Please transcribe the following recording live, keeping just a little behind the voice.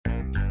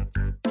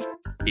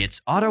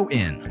It's Auto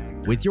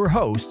In with your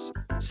hosts,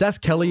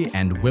 Seth Kelly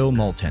and Will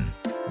Moulton,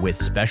 with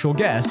special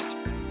guest,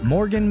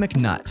 Morgan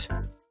McNutt.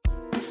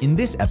 In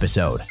this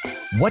episode,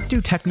 what do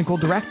technical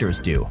directors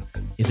do?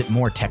 Is it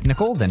more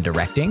technical than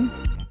directing?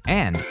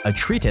 And a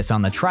treatise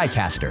on the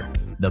TriCaster,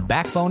 the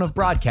backbone of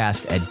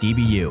broadcast at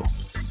DBU.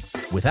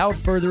 Without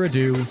further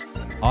ado,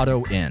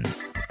 Auto In.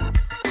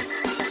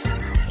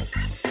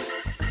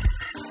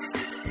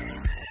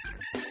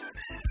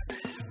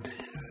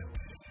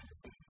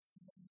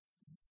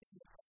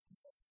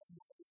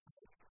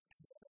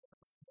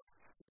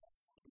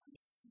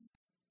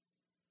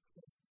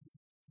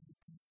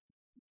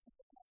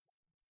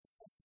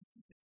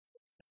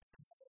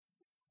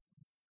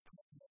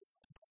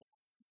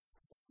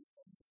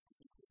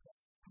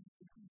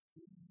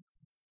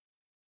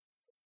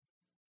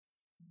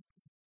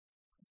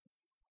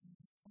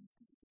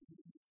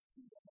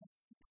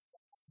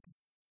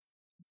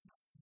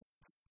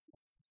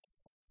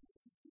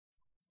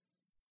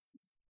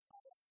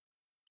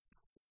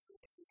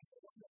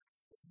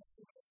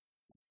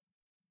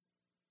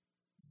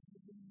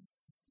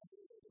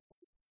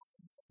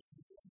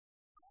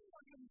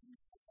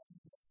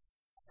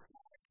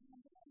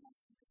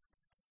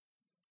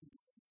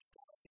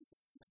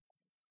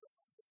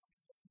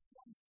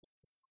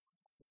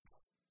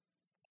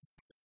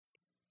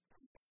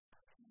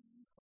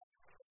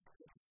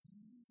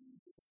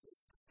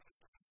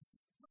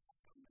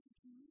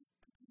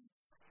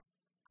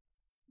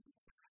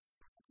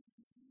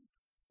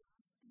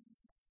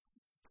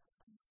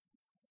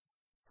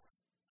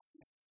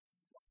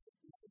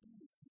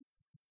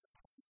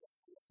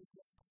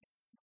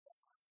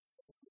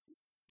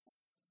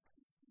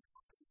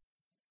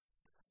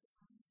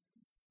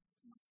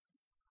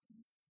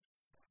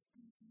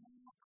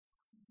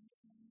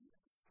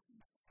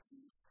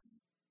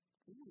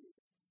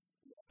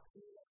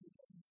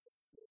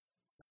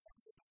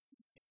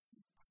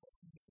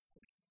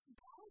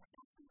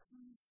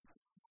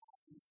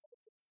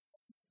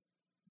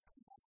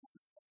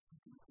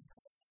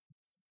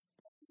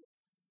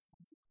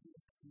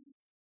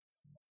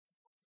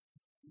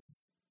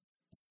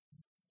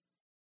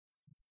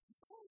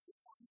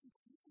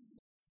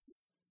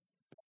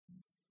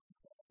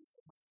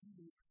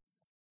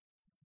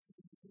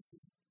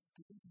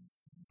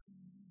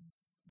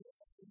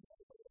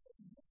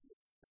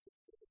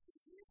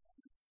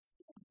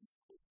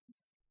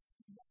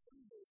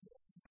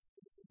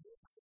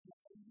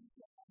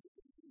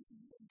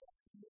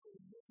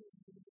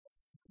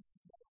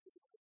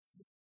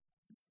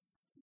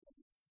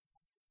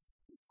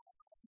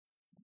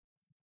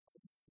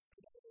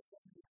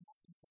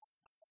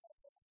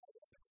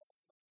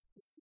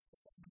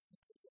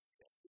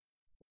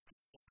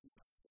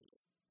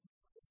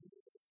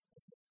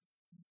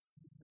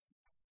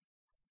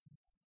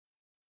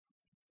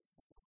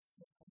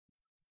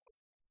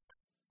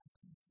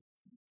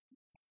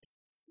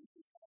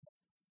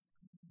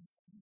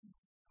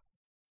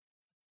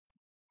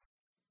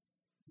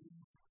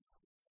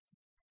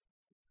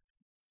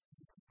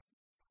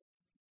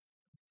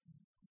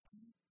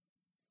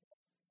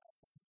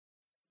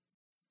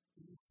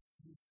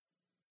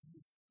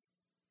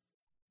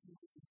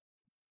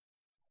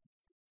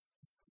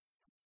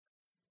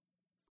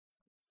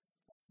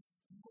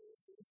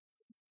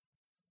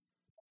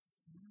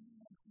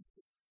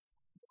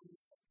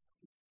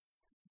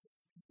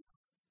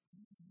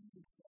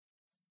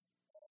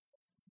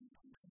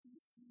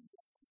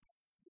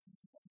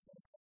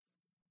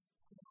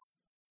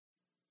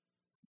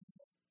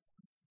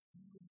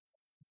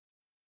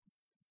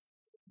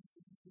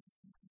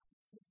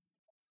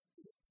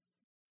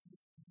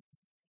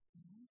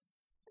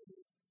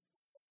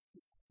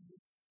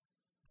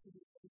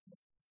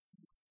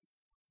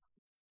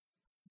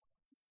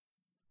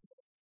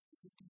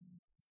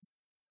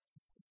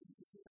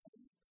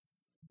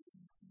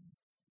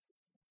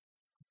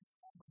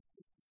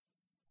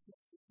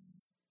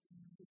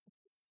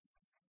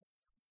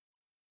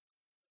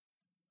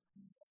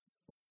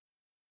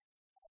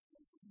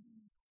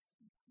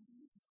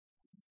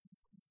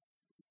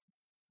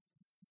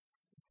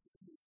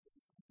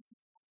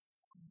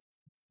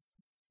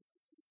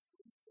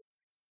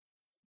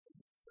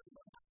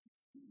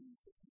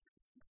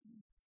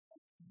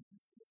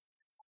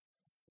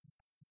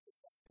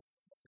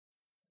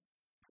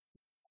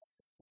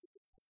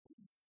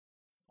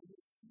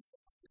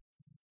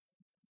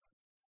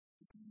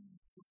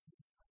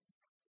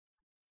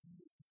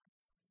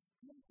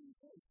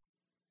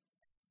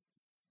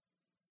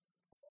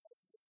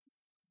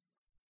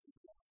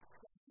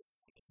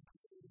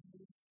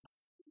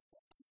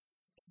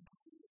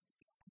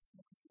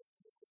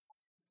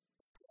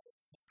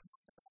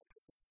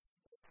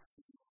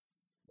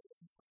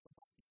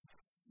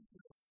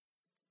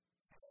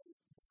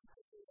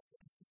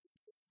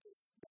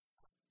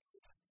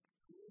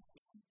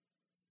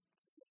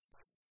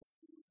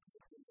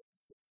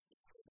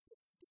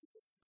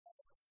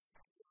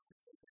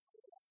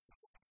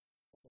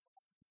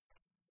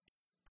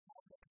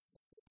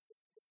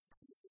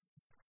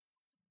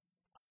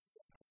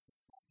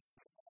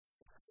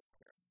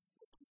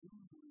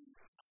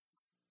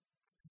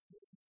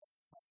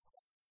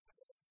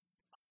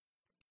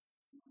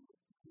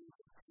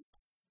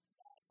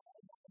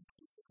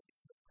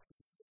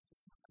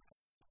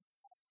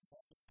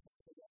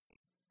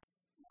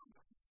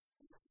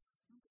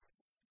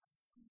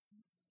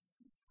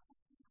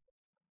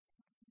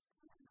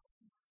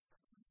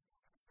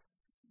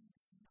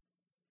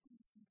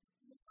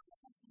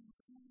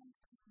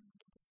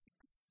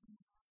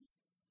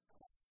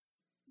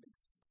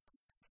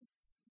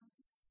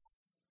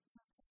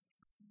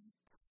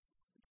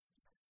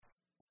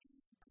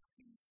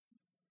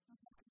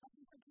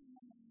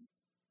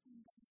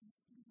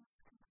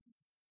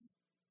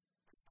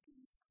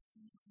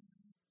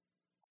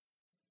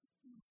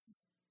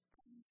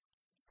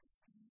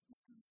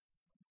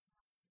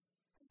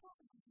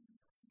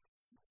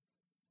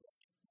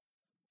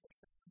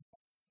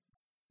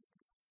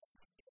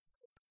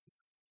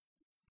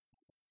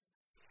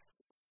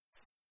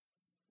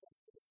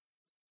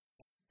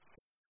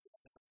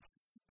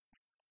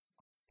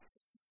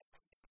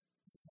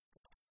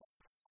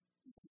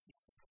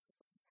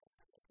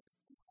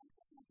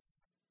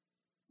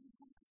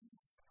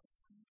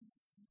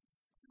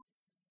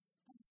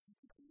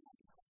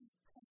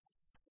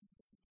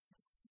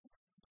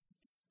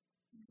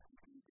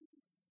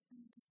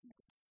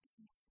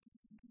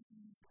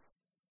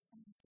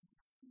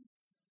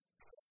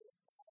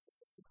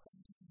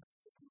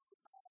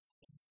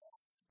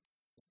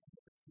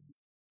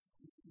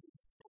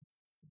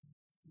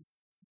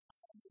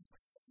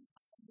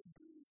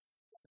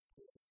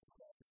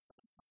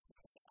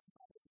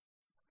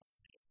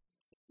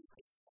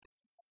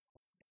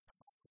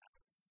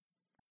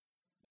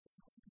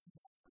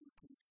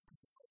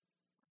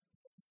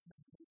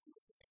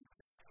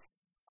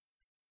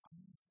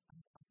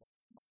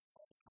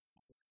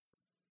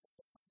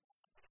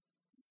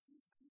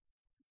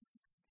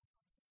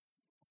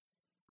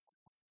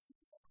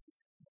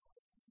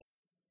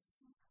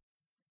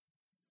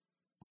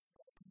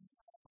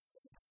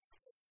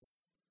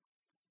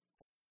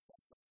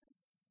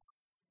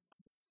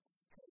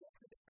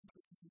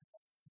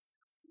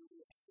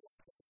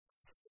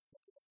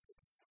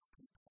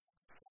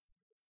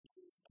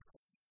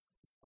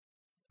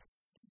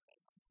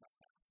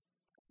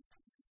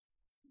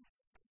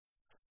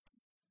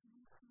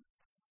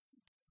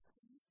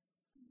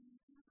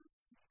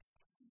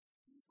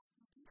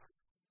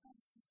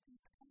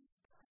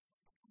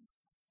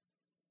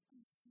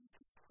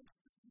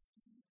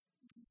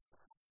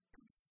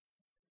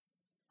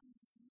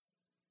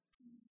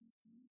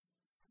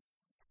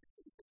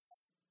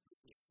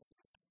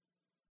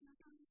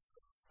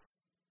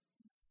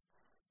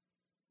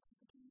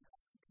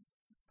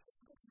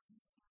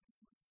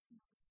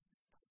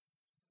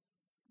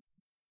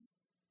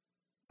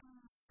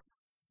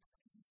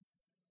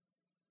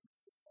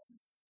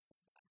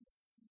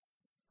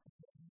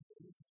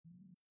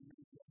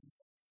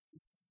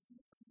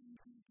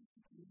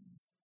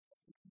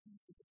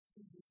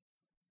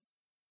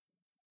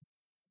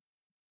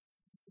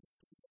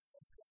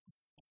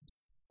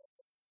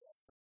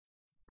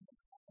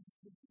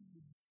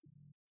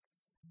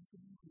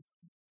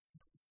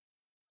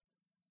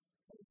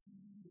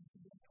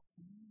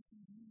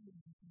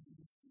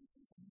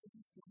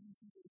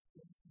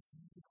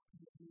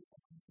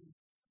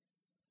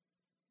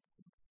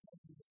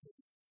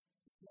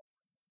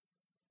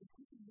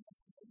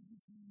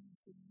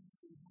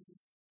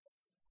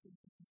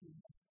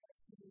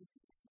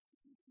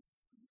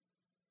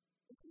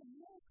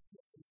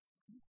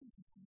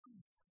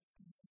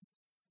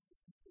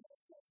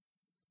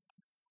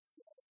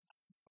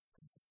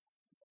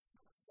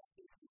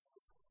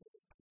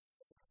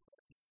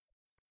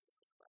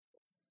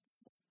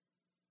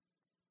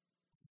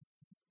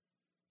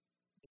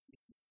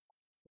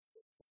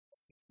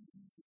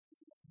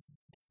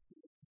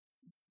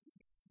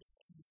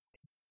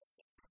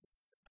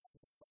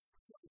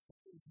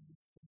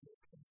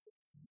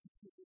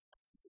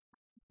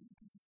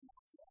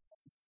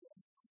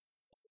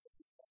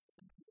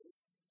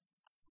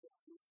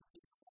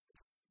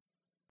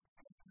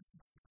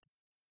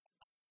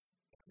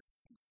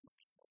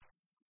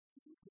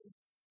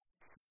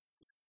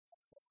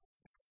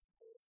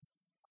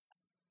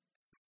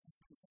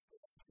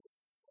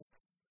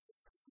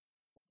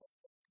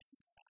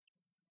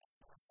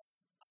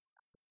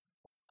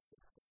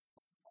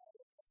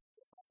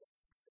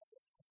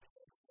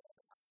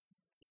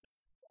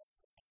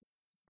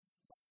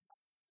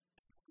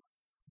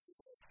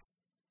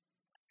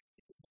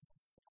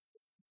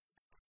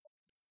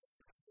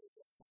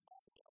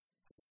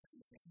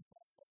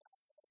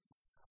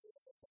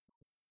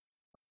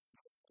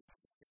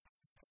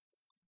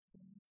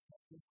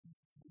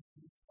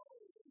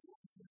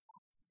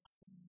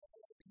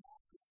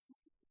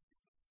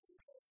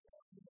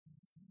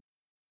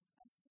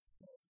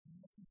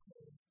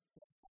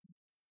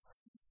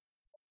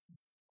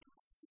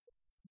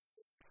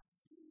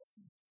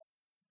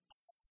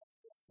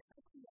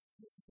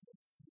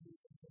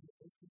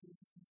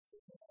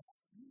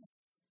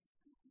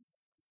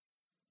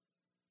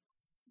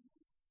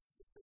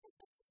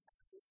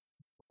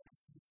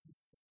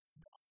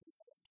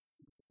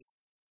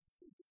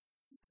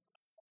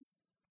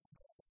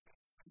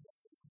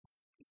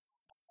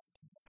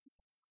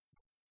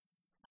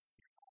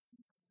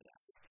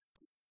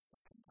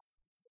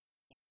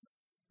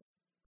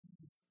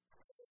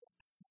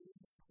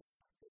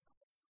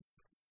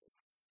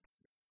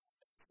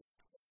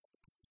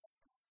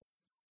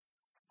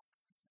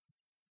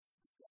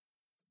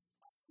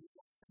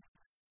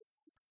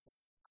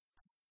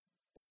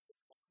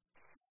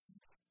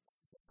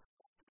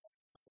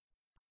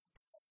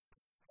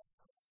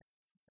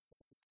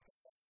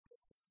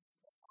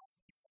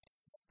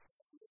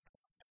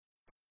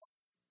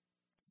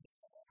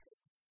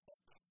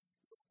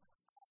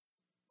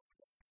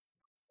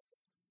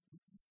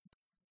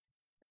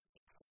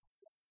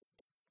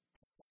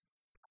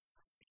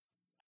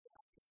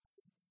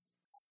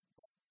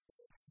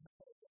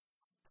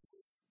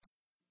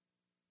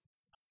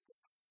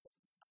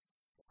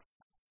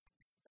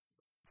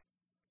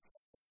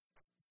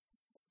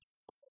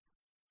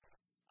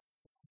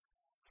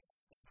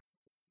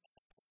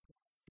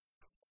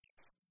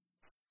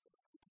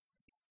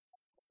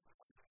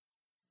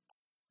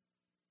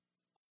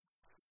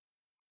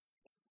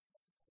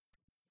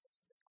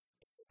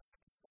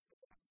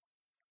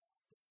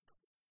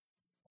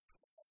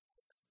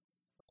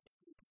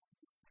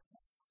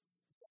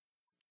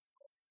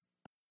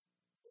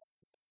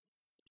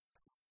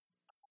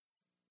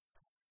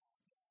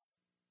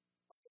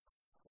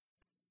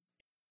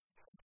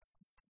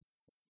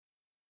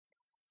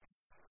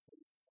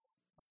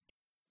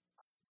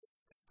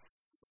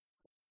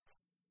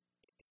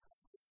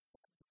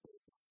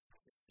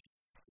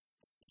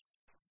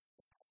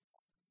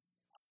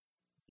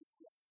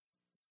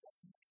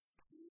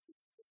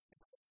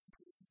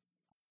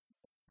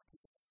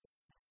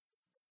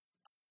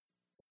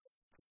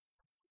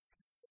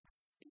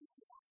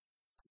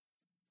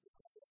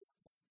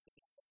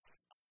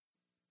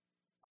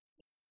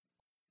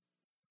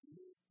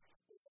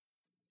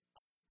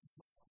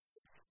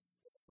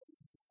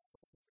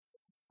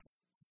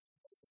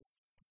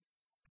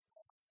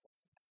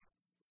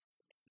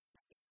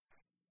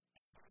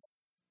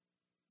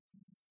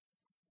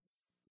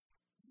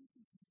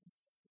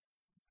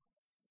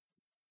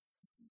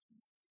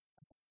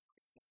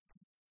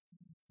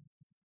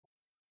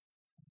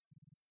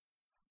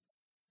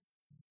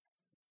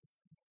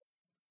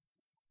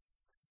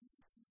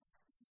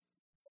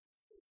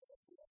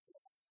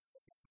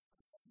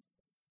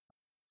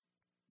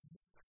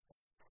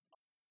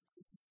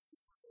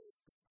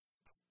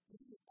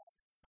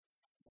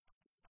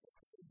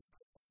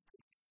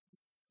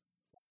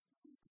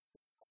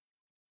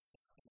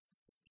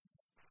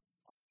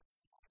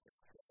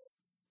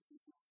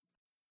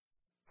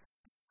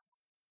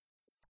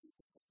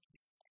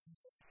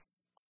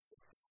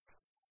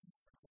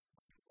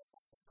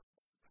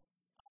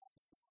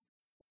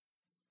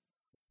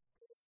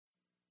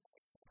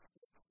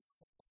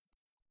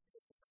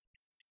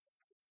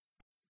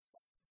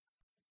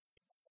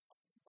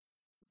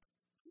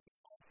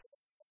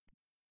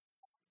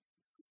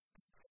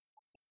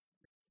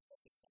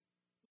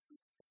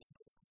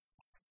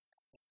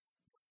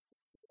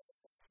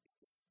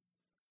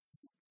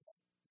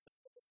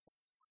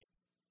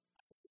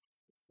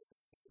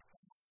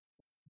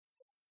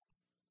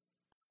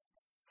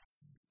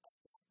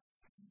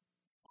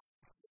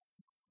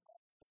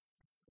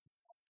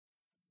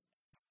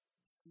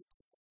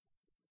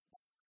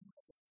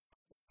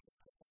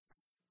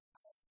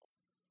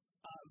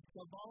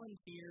 So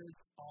volunteers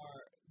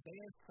they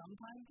are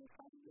sometimes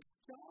assigned this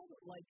job.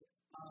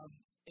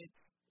 It's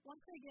once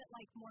they get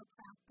more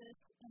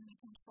practice in the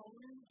control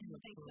room and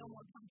they feel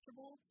more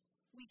comfortable,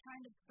 we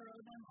kind of throw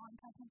them on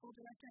technical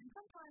director. And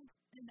sometimes,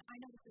 and I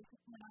noticed this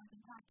when I was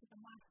in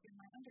practicum last year in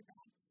my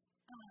undergrad,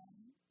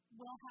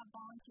 we'll have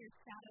volunteers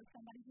shadow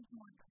somebody who's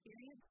more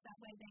experienced. That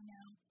way they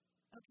know,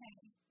 okay,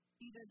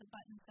 these are the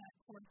buttons that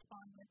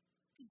correspond with.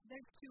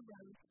 There's 2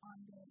 rows on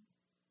the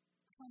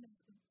kind of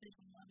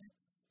vision of it.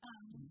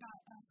 You've got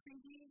a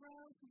preview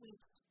row,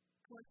 which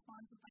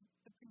corresponds with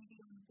the preview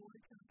on the board,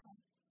 so it's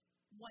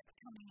what's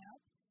coming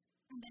up.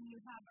 And then you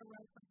have a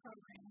row for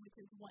program, which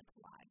is what's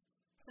live.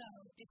 So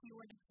if you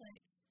were to click,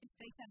 if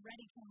they said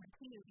ready camera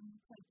 2, and you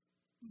click,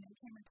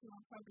 camera 2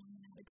 on program,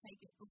 then it would take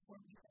it before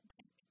we said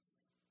take.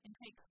 And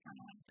take's kind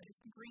of like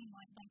the green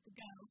light, like the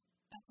go.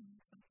 That's when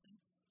you're supposed to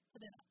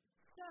put it up.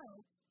 So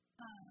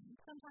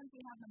sometimes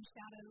we have them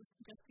shadow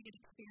just to get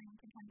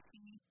experience and kind of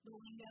see the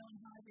lingo and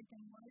how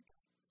everything works.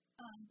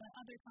 But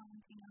other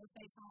times, if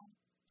they've had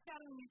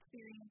shadowing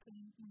experience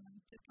and,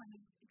 just kind of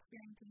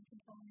experience in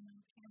controlling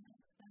those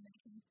cameras, then they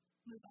can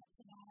move up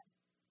to that.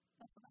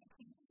 That's what I've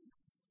seen.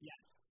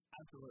 Yes,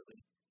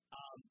 absolutely.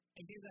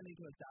 In case I need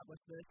to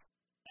establish this,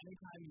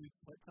 anytime you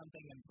put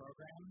something in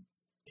program,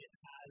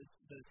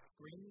 the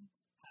screen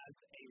has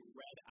a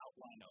red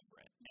outline over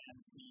it, and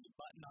the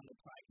button on the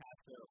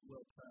TriCaster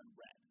will turn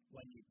red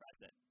when you press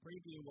it.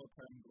 Preview will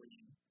turn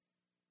green.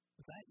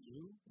 Is that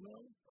you,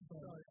 Will?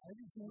 Sorry, I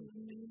just wanted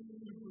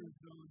you were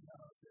zoned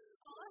out there.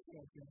 Oh,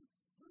 okay.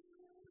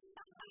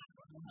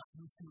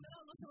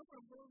 I'm looking for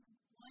Will's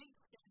blank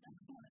stand.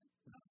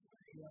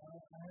 Yeah,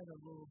 I had a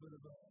little bit of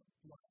a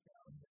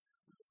blackout.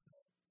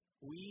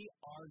 We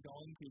are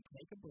going to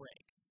take a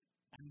break,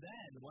 and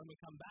then when we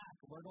come back,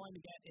 we're going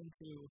to get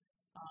into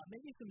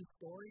maybe some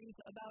stories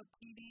about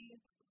TV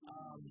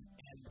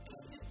and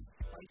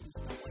spicy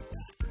stuff like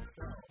that.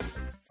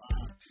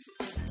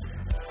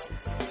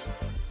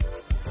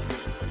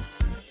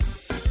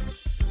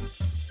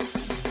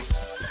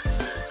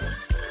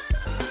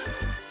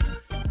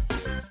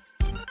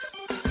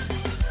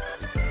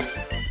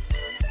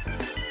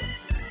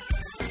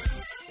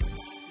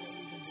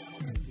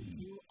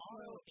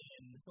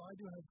 So I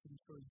do have some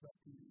stories about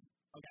TV.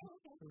 Okay.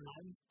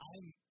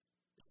 I'm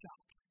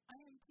shocked. I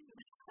am too.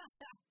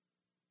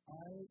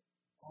 I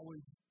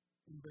always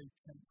am very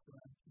tense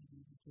around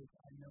TV because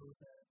I know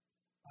that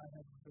I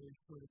have a very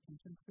short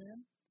attention span.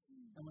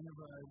 And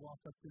whenever I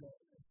walk up to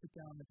sit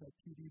down at that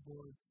TV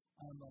board,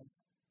 I'm like,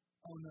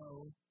 oh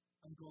no,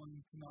 I'm going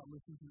to not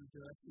listen to the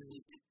director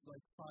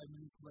 5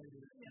 minutes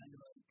later. Yeah. And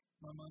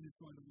my mind is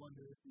going to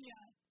wander.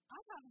 Yeah. I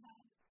have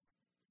had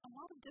a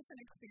lot of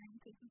different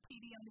experiences with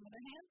TV on the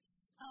other hand.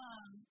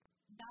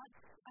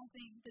 That's, I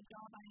think, the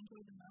job I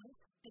enjoy the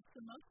most. It's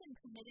the most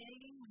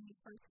intimidating when you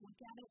first look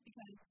at it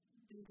because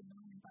there's a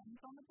million buttons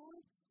on the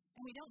board,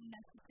 and we don't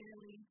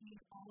necessarily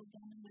use all of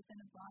them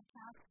within a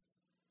broadcast,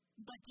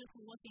 but just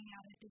looking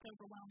at it is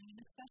overwhelming,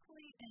 and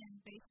especially in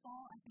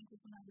baseball, I think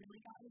is when I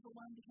really got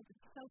overwhelmed because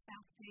it's so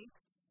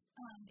fast-paced,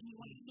 and you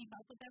want to keep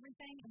up with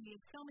everything, and we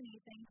have so many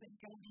things that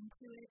go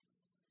into it,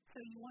 so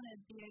you want to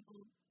be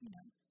able,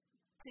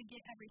 to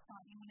get every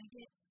shot. You want to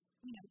get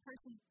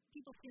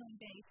people stealing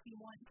base, you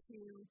want to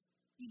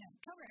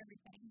cover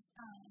everything.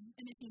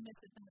 And if you miss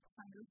it, then it's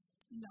kind of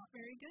not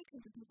very good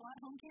because the people at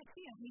home can't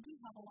see it. We do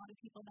have a lot of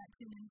people that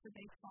tune in for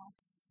baseball.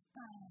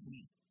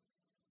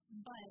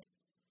 But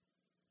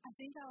I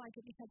think I like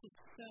it because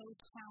it's so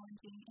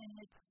challenging, and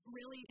it's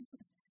really,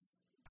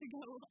 to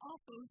go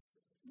off of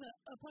the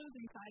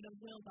opposing side of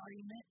Will's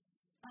argument,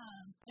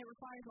 it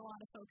requires a lot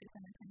of focus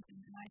and attention.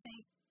 And I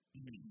think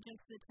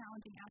just the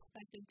challenging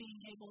aspect of being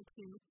able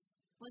to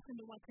listen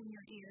to what's in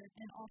your ear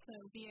and also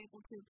be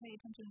able to pay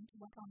attention to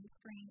what's on the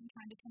screen and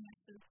kind of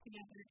connect those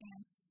together and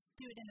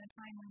do it in a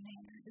timely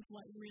manner is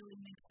what really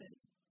makes it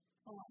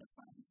a lot of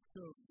fun.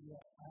 So,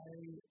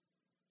 I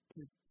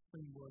could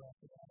springboard off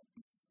of that.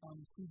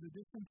 See, the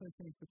difference, I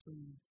think,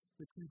 between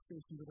the two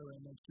stations that are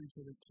right next to each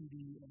other, TD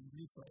and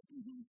replay.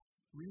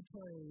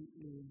 Replay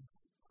is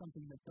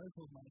something that does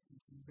hold my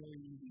attention very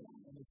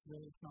easily, and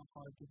it's not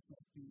hard to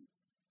be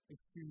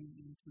extremely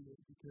into it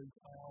because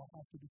I'll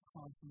have to be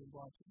constantly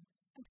watching.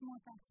 It's more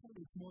fast-paced.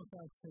 It's more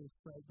fast-paced,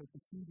 right? But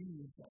the TV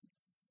is like,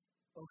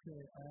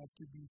 okay, I have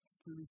to be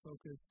truly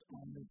focused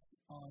on this,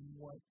 on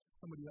what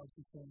somebody else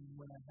is saying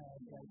when I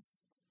have like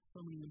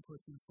so many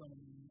inputs in front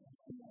of me,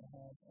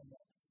 and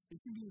it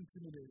can be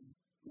intimidating.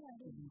 Yeah,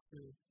 it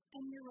is.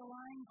 And you're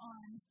relying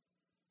on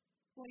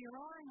your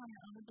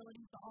own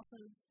abilities, but also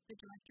the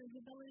director's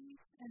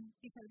abilities, and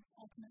because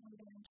ultimately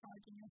they're in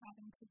charge and you're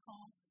having to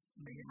call,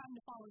 or you're having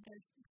to follow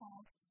their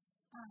calls.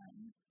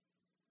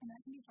 And that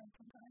can be hard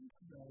sometimes.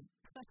 Right.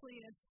 Especially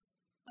if,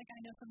 like, I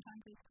know sometimes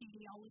as TV,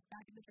 I'll look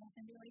back at the draft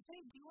and be like, hey,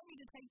 do you want me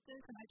to take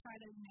this? And I try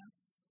to,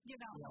 give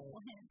out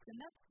helpful hints.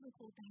 And that's the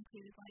cool thing,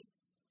 too, is like,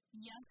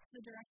 yes, the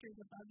director is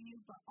above you,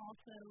 but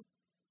also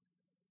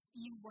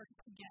you work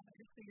together,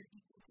 so you're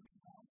equals as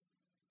well.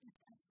 If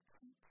that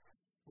makes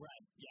sense.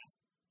 Right, yeah.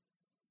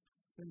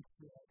 Thanks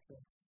for that,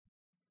 Seth.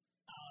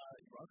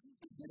 You're welcome.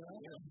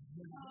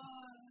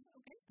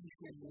 Okay.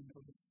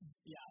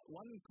 Yeah,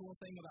 one cool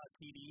thing about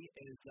TD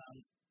is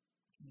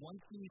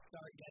once you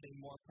start getting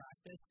more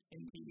practice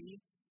in TD,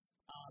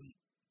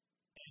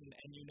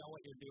 and you know what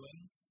you're doing,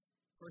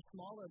 for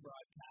smaller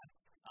broadcasts,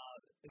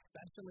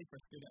 especially for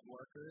student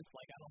workers,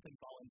 like I don't think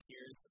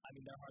volunteers,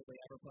 they're hardly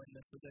ever put in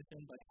this position,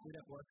 but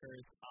student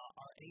workers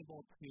are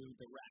able to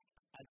direct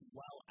as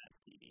well as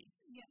TD.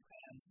 Yes.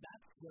 And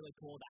that's really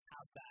cool to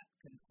have that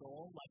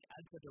control. Like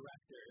as the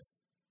director,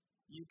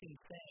 you can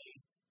say,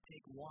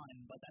 take one,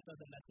 but that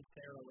doesn't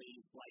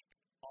necessarily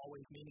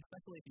always mean,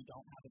 especially if you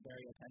don't have a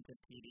very attentive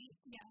TD,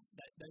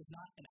 that there's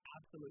not an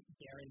absolute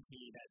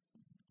guarantee that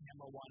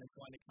camera one is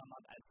going to come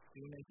up as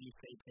soon as you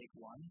say take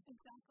one.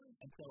 Exactly.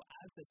 And so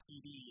as the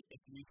TD,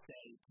 if you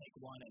say take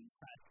one and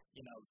press,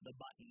 the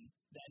button,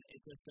 then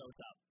it just goes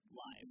up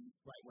live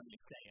right when you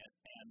say it,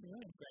 and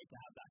it's great to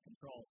have that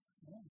control.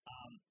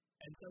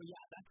 And so,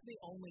 that's the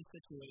only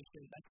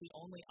situation, that's the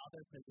only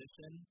other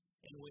position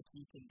in which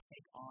you can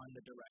take on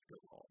the director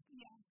role.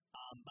 Yeah.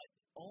 But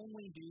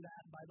only do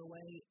that, by the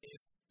way,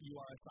 if you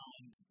are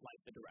assigned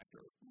the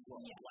director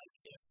role. Yeah. Like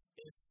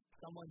if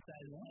someone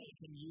says, hey,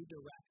 can you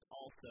direct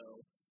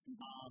also,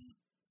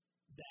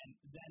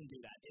 then do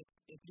that.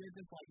 If you're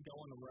just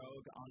going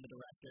rogue on the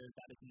director,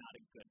 that is not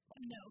a good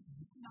plan. No,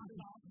 not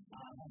at all.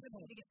 That's a good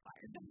way to get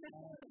fired.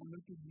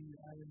 Look at me,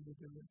 I am the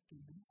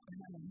director.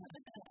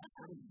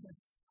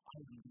 I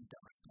am the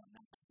director.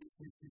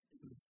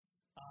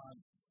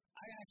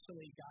 I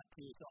actually got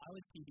to, so I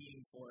was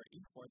TDing for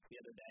esports the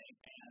other day,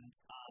 and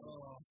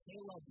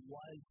Caleb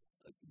was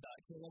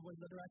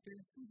the director,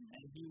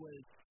 and he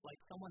was,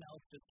 someone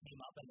else just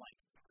came up and,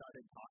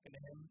 started talking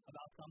to him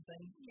about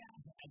something. Yeah.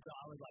 And so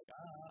I was like,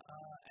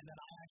 and then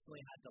I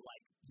actually had to,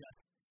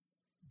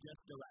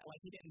 just direct.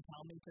 He didn't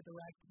tell me to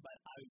direct, but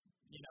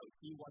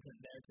he wasn't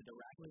there to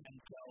direct, and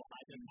so I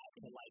just had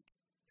to,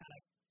 kind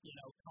of,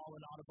 call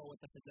an audible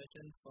with the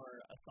physicians for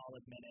a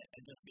solid minute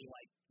and just be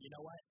like, you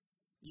know what?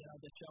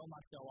 The show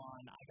must go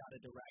on. I got to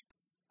direct.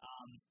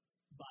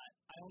 But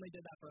I only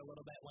did that for a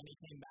little bit. When he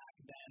came back,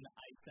 then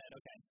I said,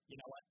 okay, you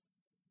know what?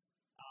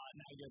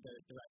 Now you're the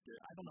director.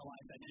 I don't know why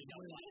I said you. Now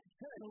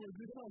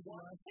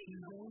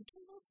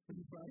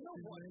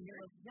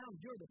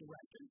you're the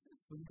director.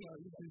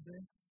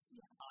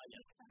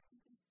 Yes.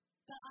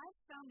 But I've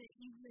found it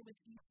easier with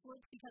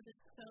esports because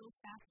it's so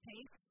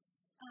fast-paced,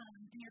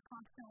 and you're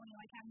constantly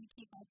having to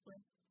keep up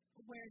with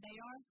where they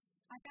are.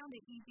 I found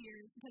it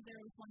easier because there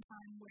was one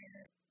time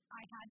where I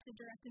had to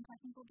direct and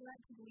technical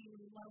direct because we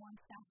were low on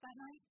staff that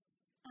night.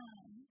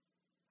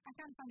 I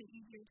kind of found it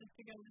easier just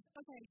to go with,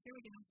 okay, here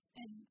we go.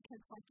 And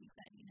because, like you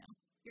said,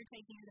 you're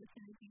taking it as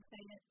soon as you say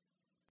it,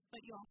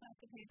 but you also have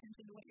to pay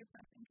attention to what you're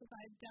pressing because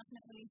I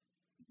definitely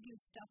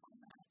goofed up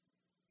on that.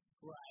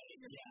 Right.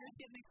 Your fingers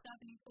get mixed up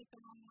and you click the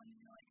wrong one and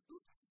you're like,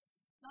 oops,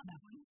 not that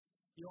one.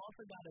 You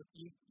also gotta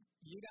be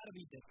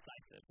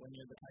decisive when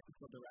you're the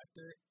technical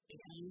director.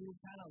 If you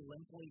kind of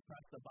limply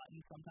press the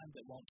button, sometimes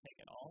it won't take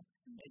at all.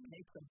 It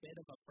takes a bit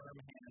of a firm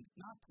hand,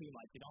 not too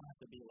much. You don't have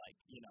to be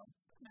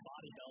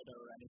bodybuilder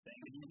or anything.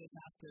 You just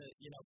have to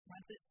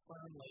press it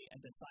firmly and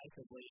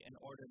decisively in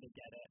order to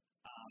get it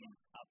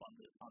up on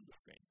the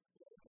screen.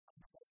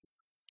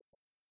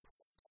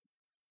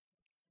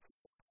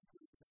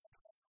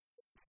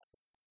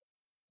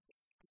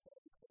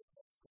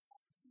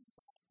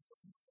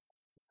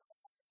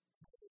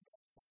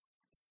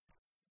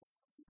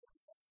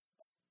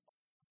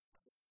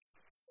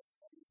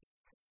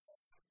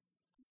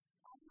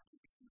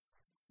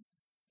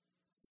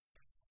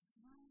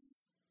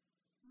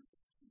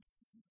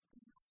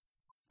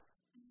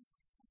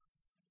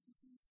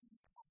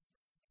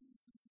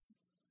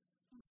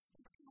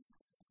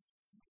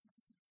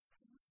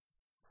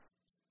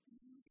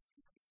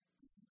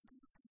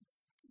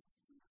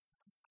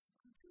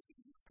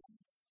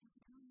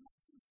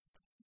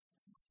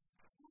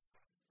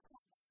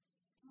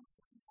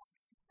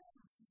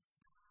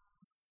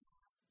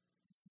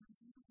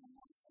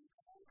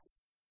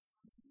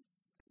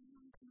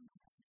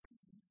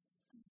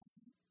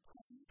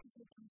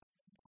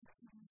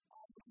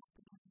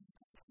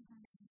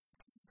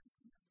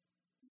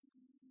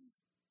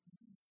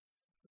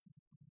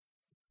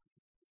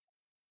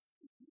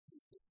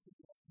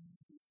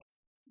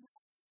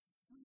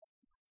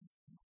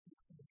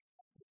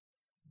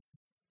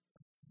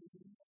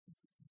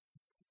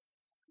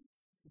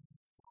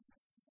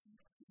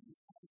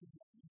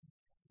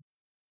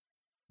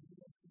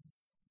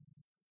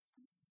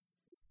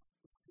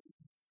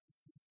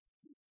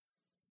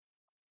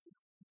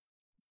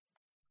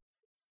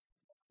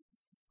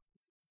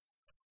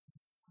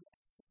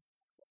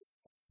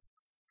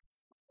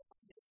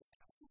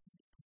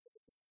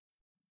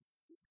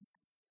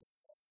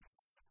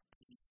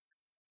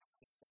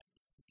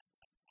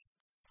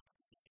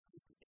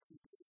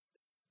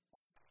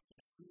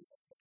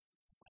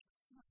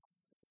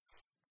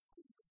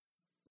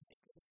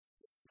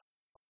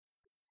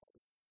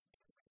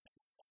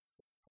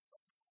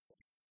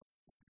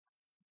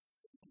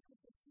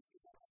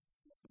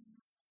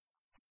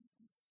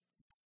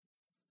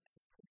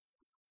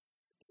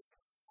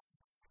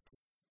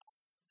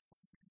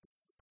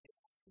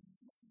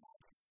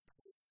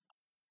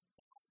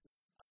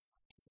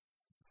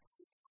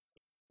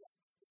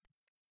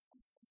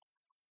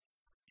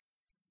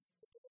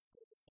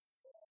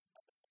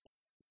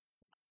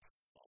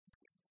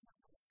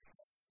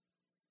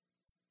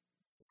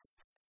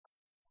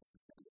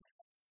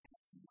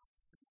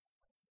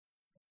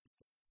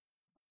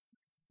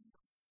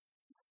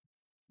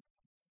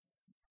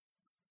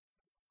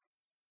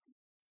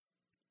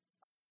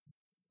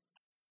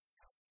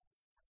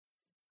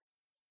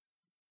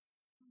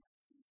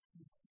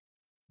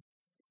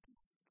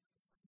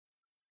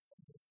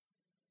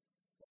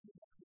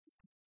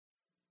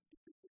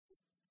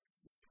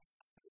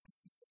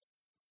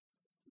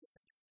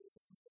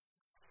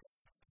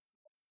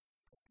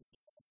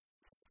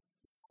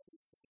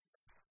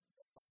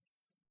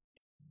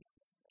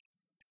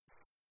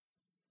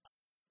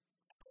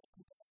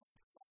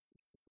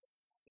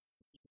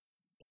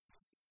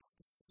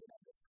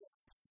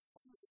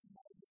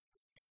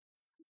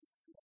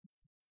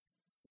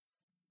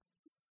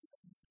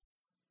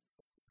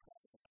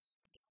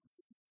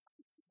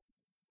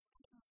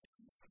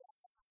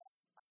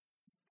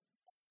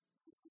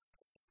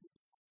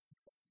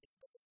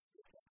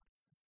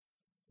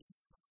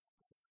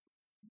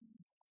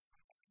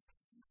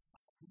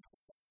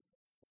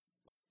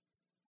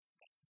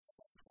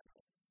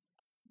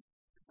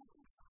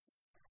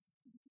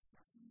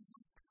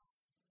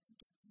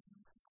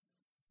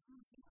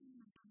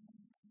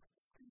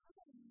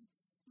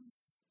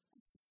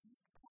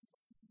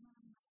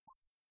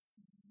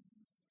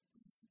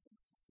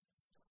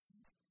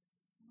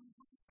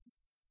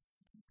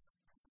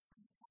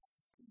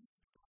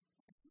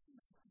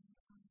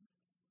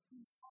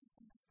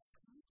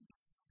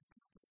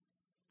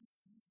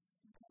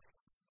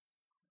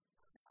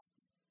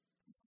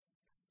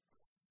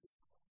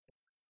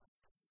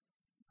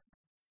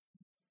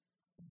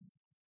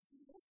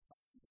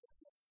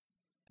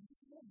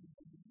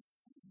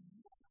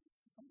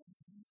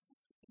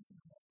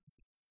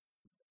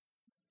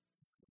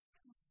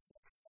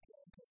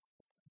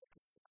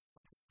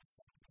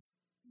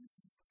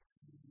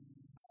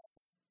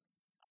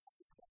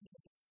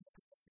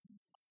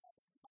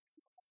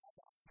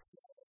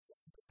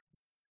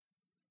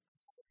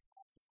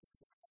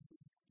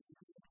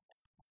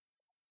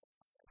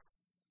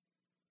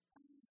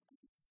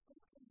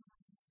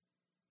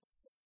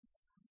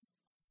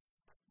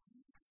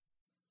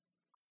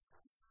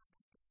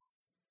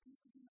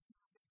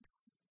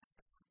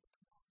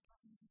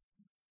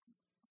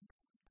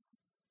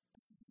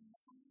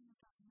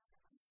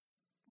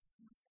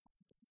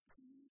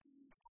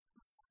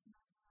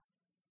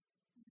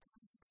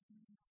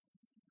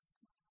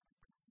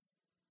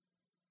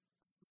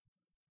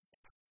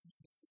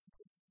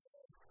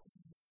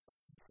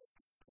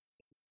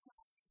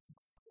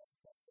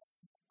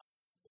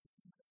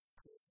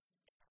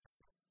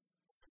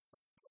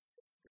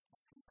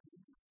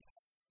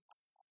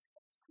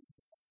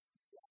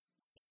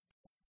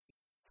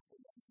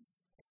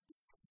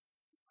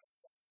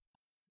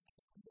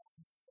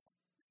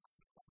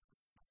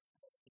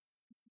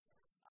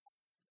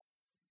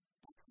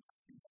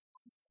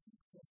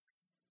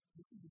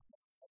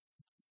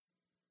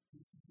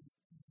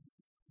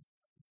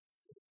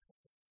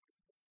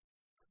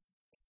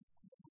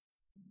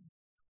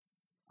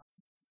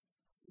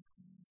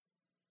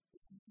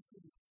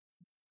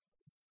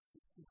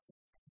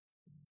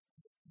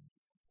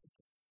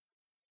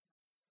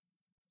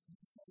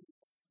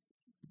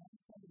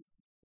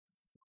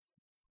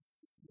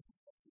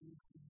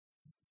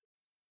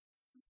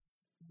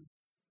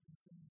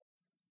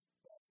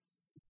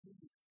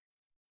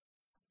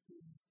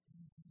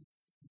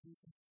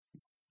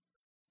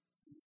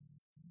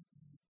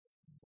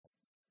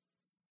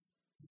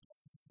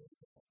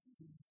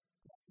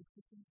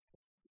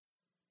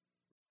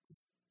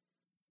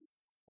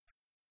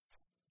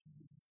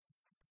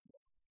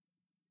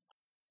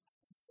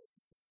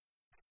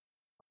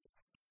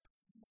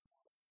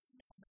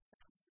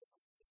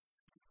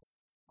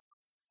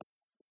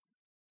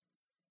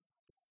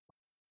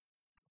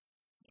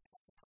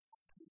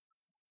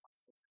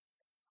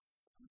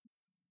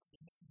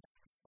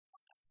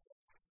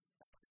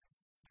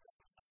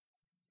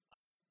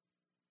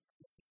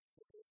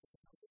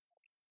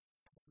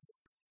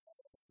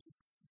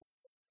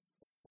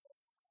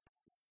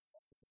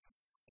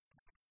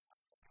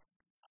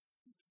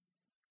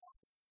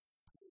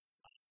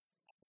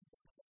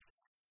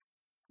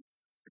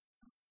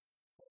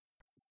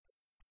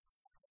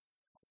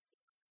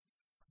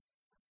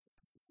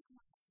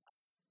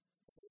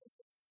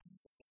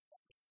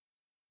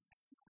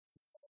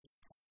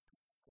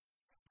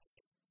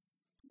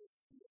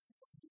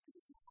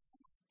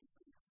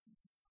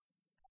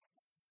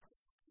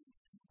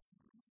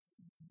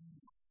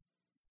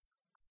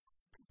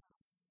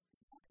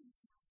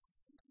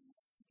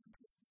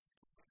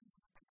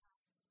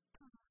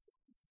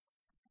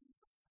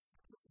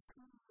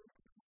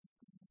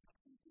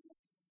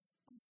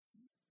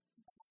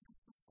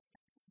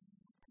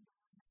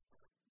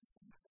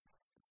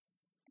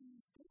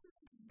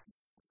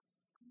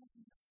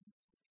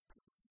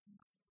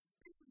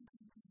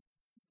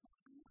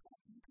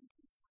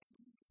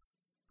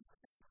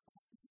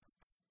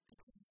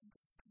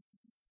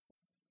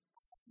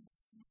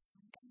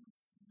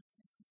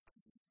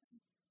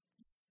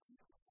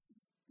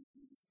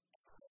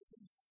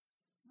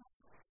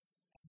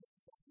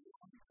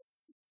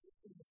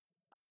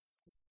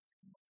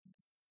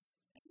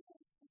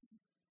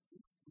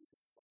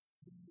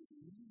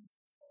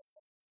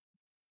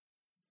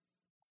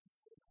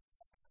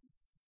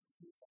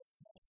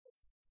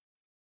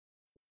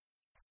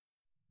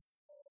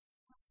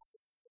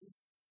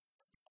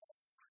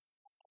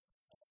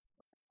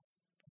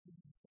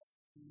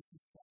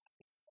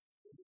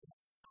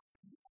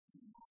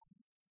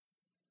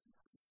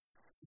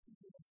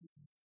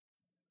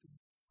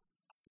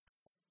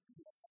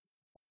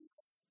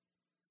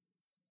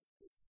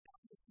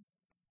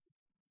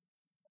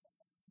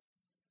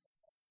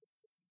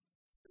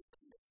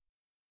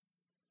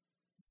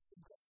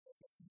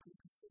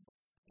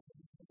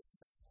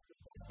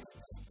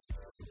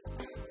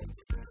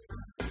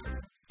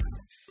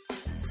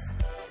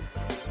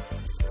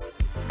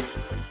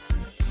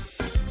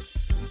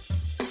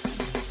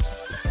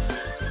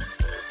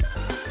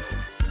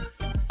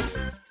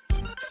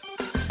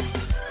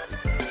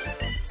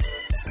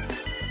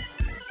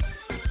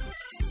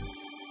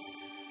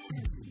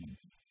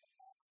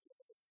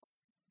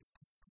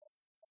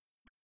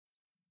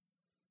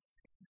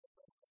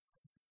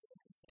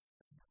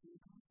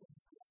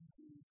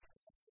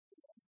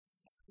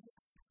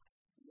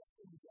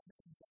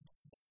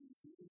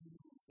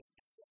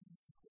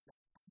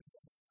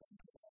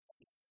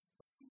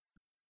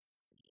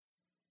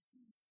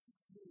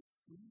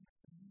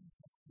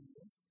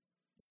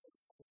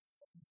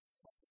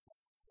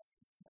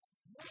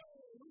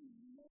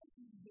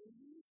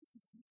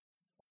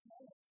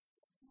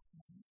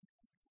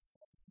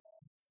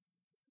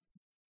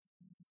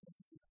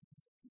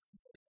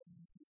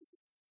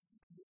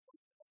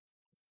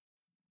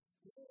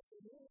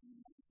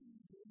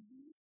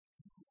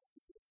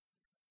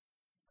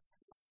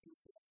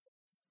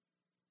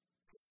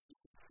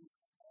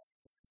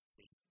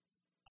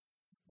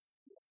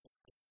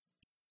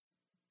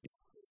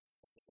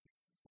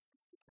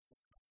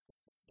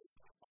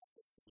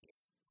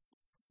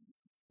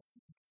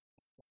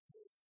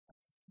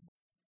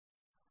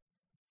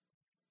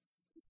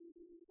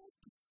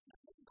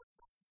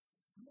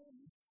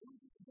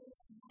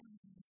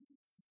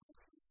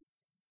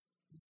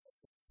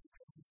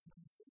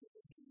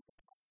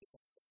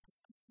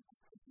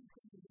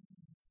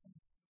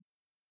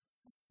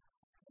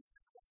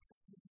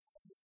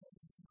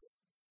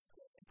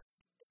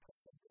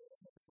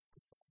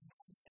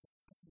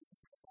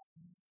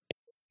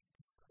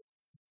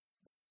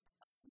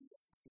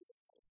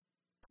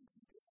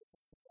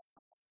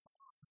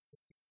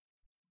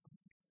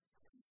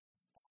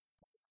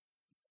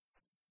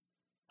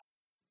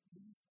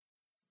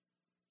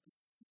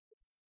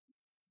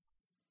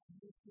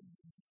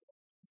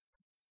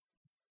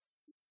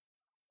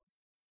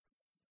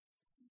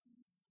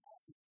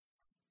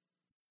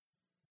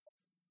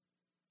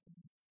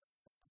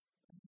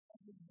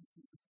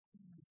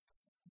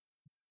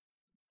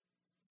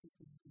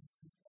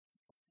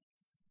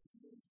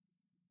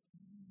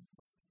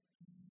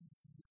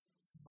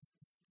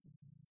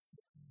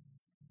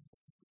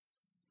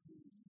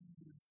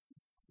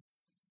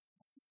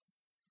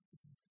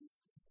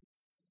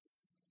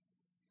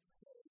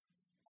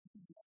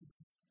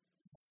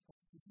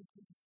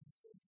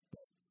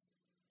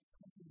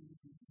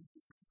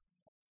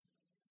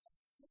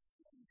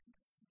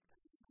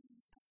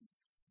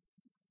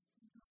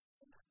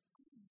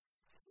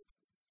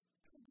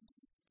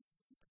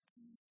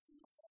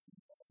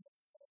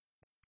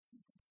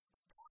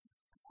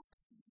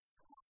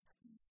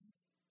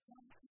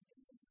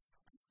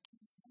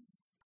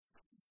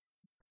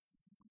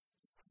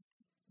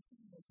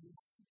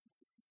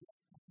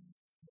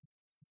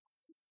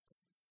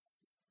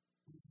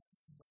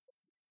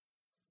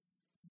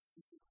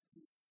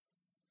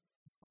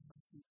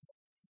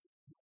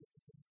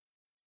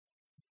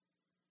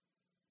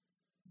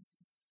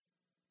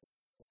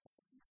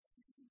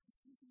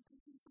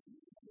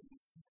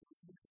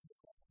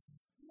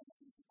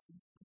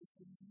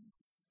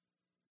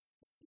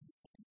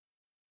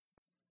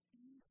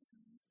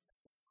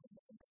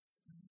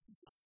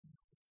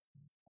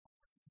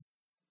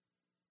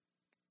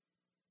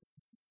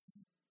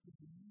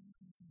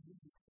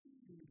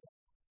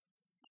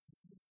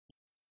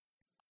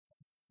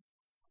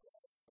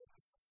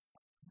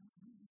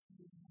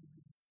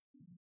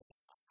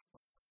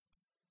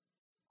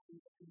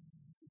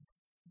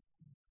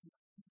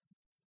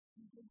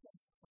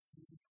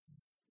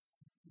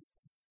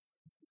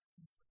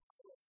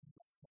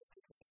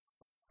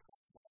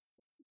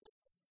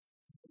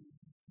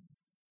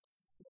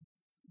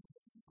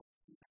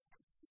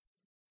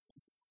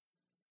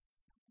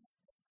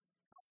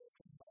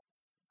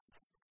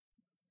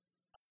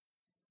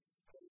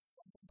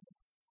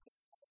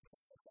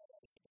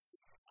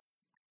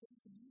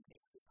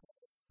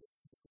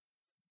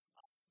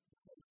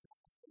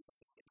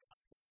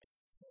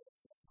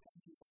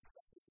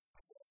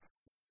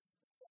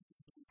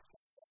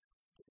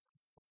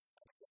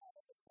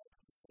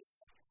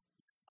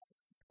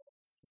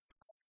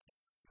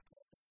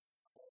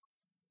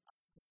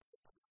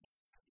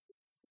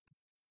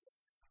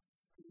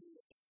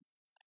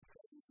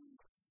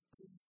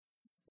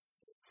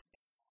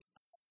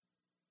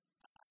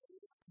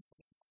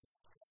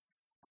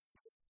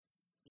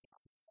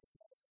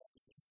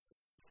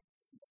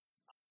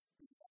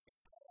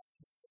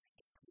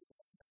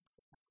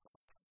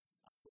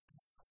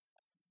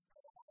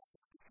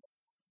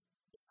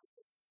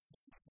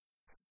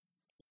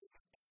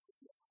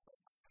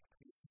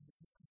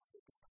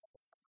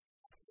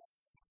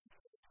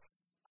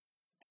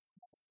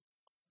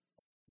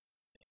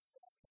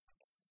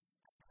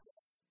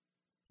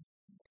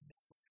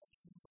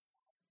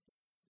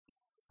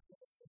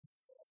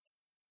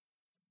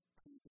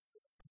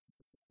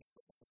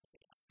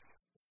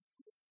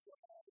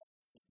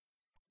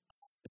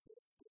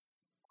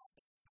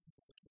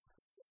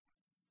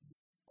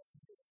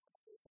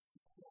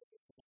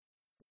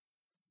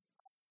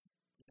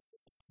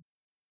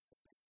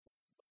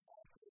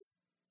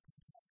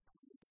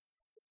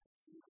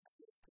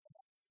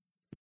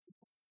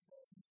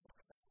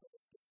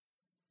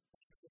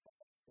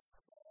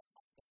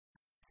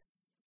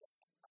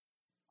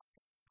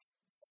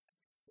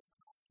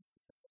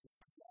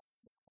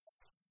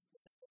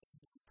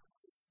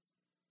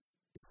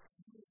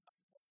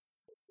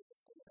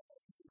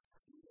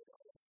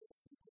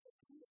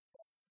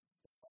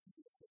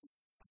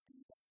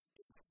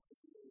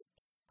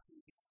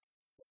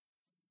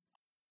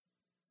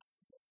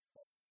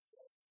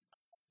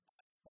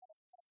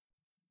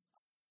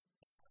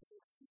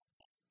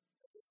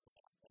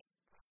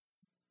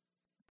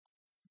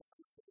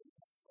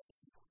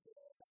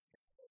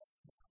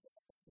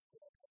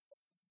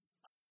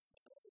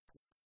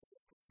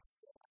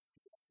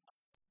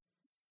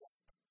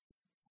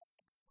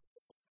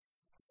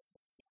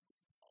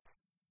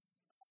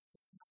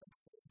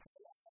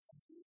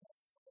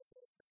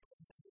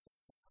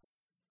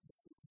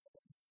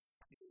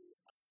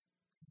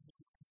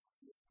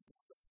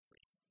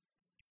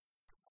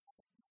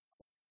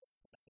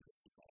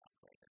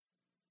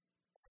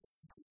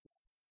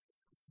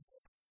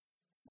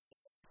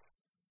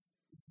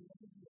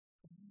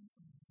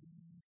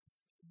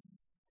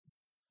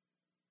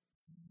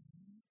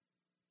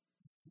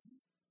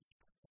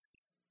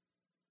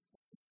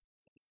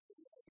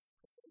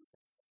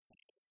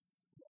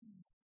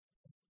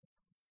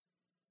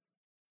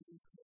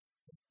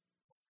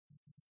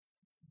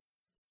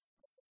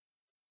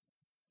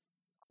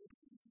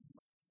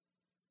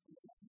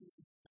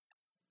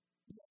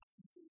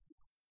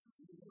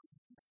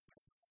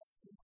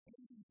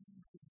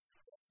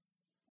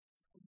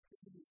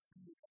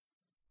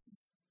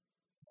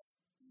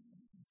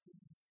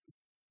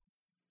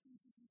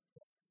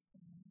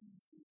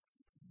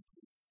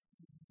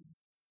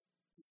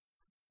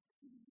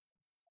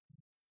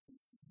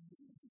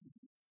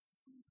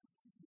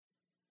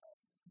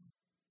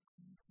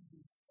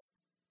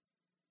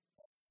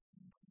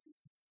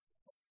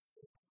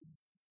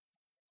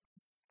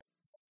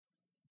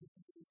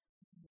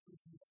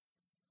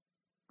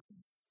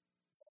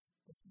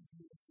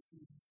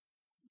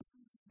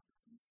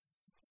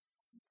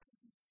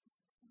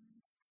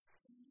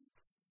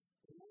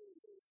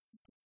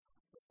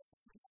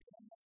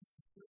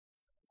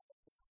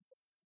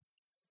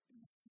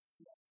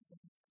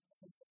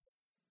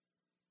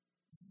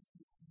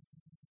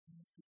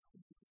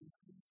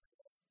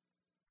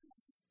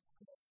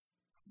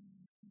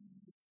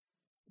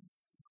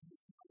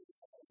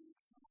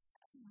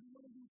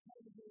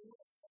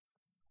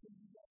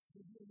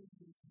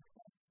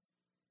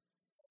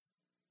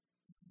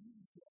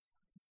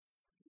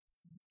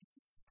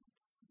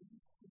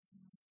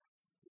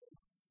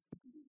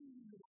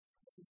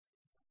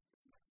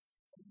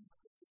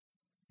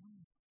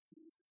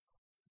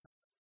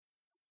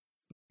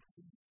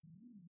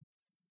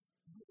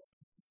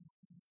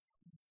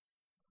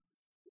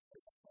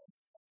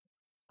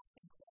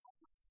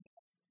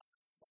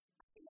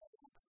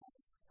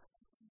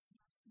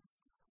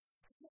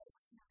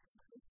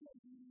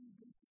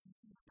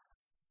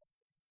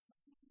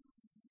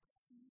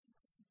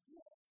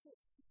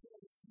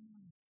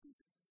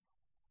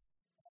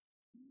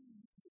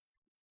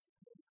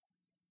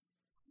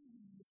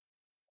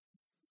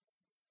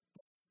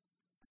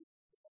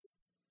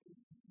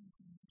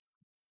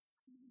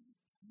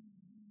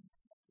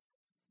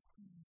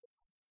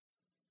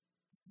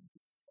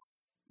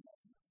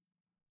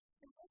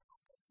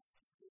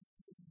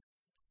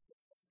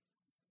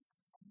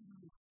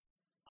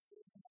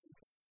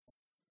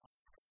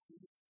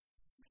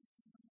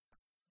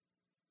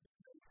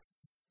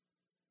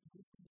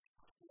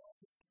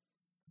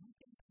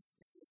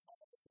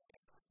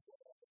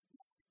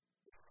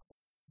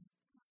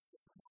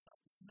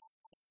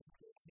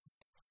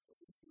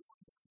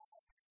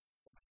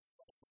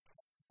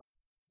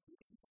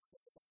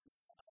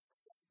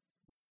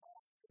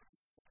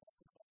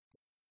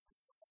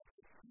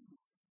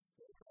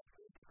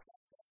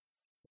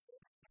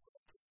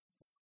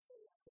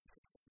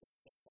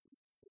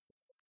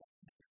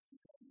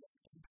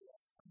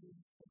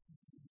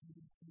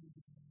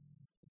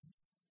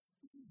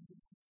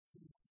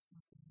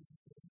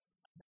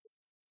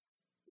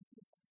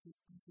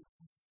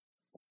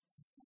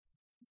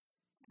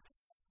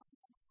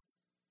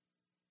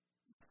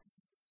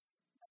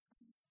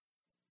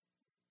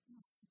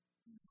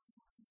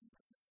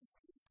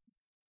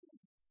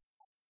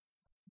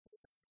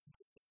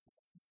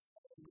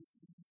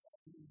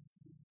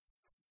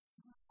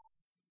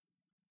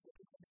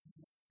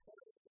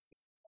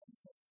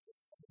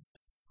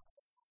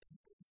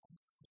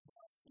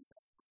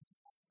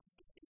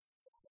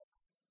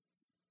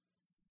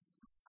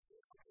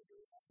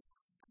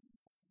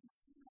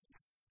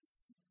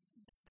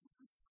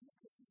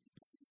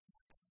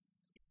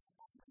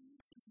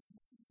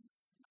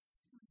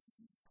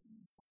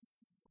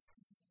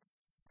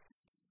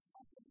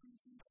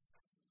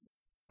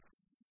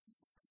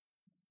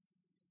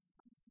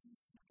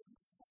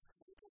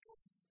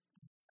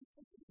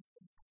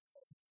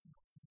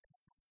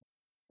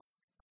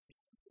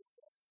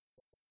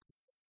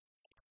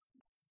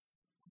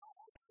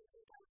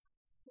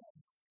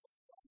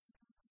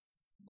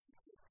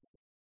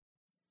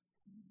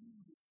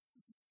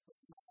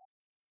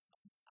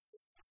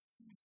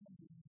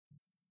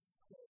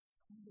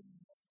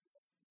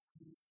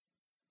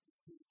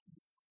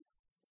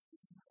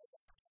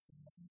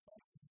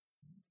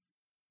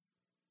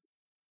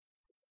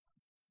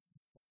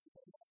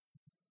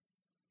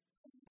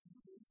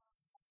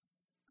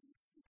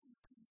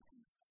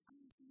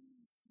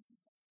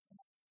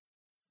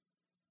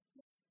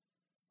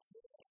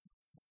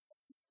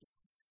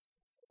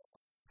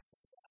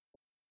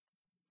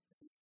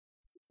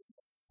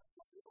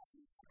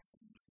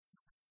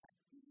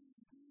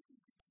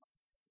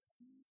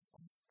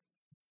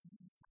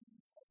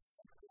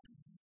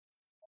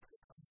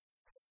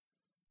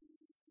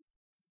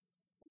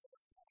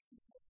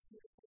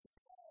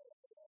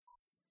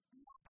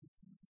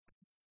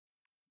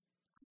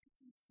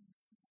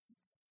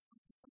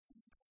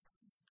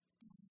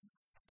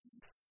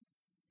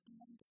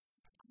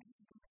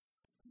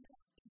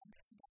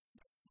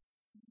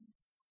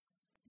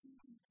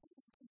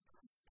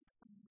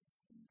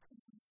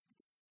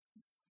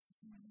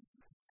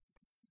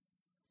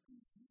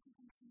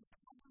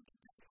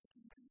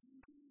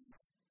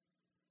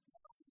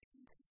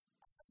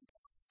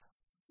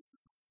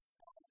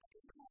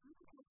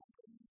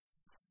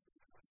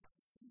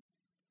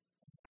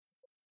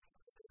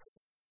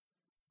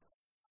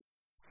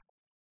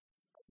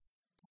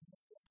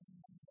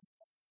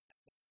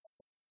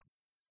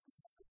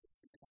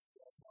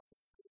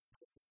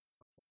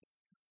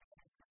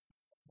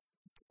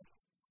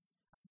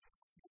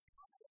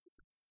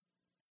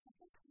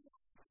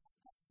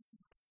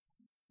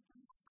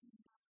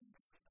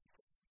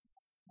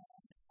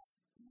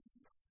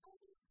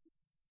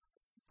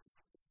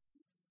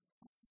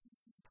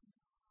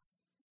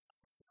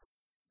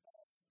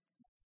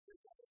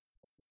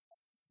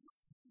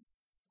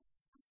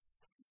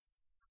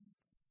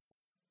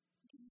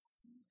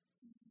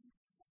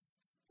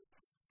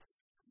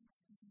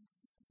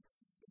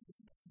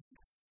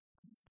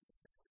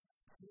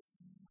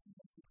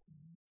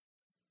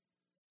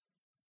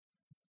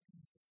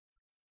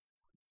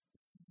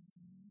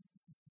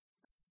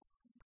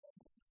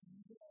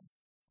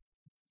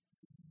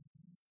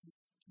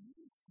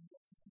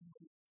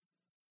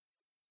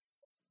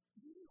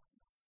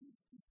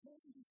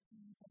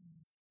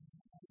 something